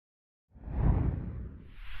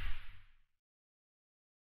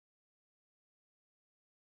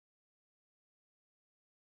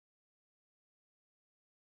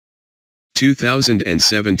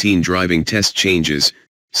2017 driving test changes,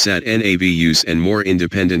 Sat-NAV use and more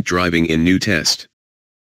independent driving in new test.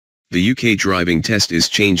 The UK driving test is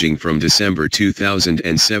changing from December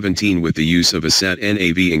 2017 with the use of a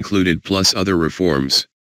Sat-NAV included plus other reforms.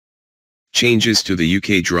 Changes to the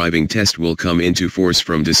UK driving test will come into force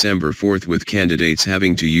from December 4 with candidates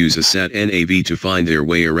having to use a Sat-NAV to find their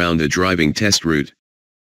way around the driving test route.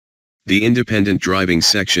 The independent driving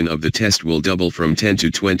section of the test will double from 10 to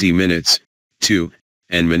 20 minutes,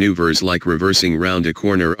 and maneuvers like reversing round a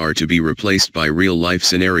corner are to be replaced by real-life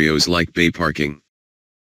scenarios like bay parking.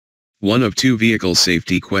 One of two vehicle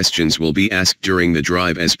safety questions will be asked during the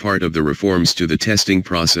drive as part of the reforms to the testing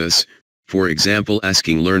process, for example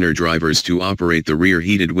asking learner drivers to operate the rear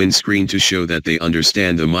heated windscreen to show that they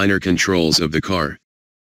understand the minor controls of the car.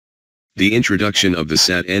 The introduction of the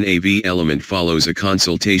Sat-NAV element follows a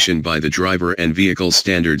consultation by the Driver and Vehicle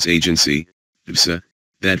Standards Agency, DVSA,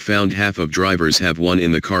 that found half of drivers have one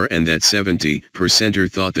in the car and that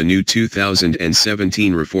 70% thought the new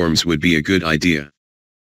 2017 reforms would be a good idea.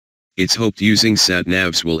 It's hoped using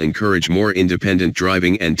sat-navs will encourage more independent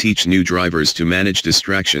driving and teach new drivers to manage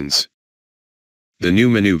distractions. The new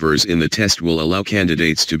maneuvers in the test will allow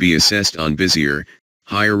candidates to be assessed on busier,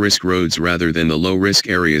 higher-risk roads rather than the low-risk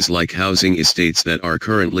areas like housing estates that are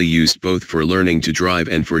currently used both for learning to drive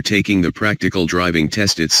and for taking the practical driving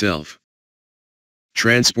test itself.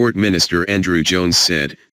 Transport Minister Andrew Jones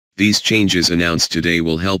said, "These changes announced today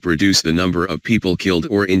will help reduce the number of people killed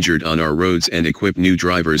or injured on our roads and equip new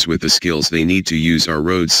drivers with the skills they need to use our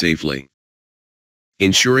roads safely."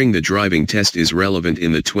 Ensuring the driving test is relevant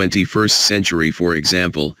in the 21st century, for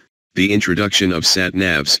example, the introduction of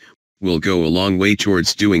sat-navs, will go a long way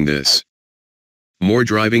towards doing this. More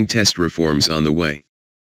driving test reforms on the way.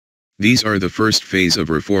 These are the first phase of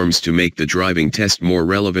reforms to make the driving test more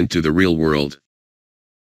relevant to the real world.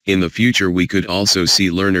 In the future we could also see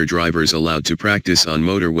learner drivers allowed to practice on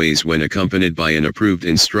motorways when accompanied by an approved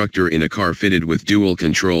instructor in a car fitted with dual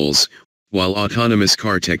controls, while autonomous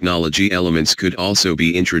car technology elements could also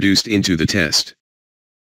be introduced into the test.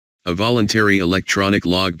 A voluntary electronic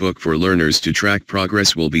logbook for learners to track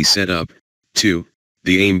progress will be set up, too,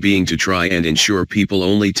 the aim being to try and ensure people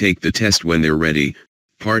only take the test when they're ready,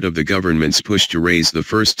 part of the government's push to raise the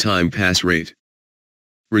first-time pass rate.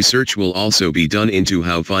 Research will also be done into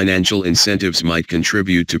how financial incentives might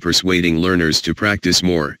contribute to persuading learners to practice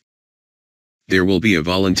more. There will be a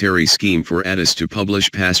voluntary scheme for ATIS to publish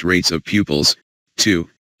pass rates of pupils, too,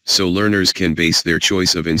 so learners can base their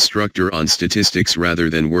choice of instructor on statistics rather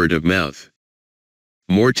than word of mouth.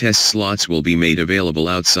 More test slots will be made available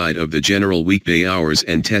outside of the general weekday hours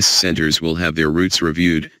and test centers will have their routes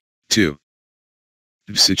reviewed, too.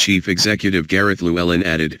 DVSA Chief Executive Gareth Llewellyn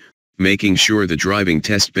added, "Making sure the driving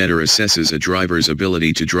test better assesses a driver's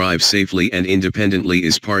ability to drive safely and independently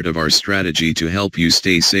is part of our strategy to help you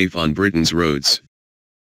stay safe on Britain's roads.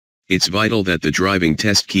 It's vital that the driving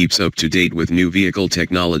test keeps up to date with new vehicle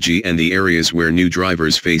technology and the areas where new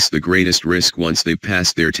drivers face the greatest risk once they've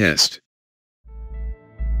passed their test.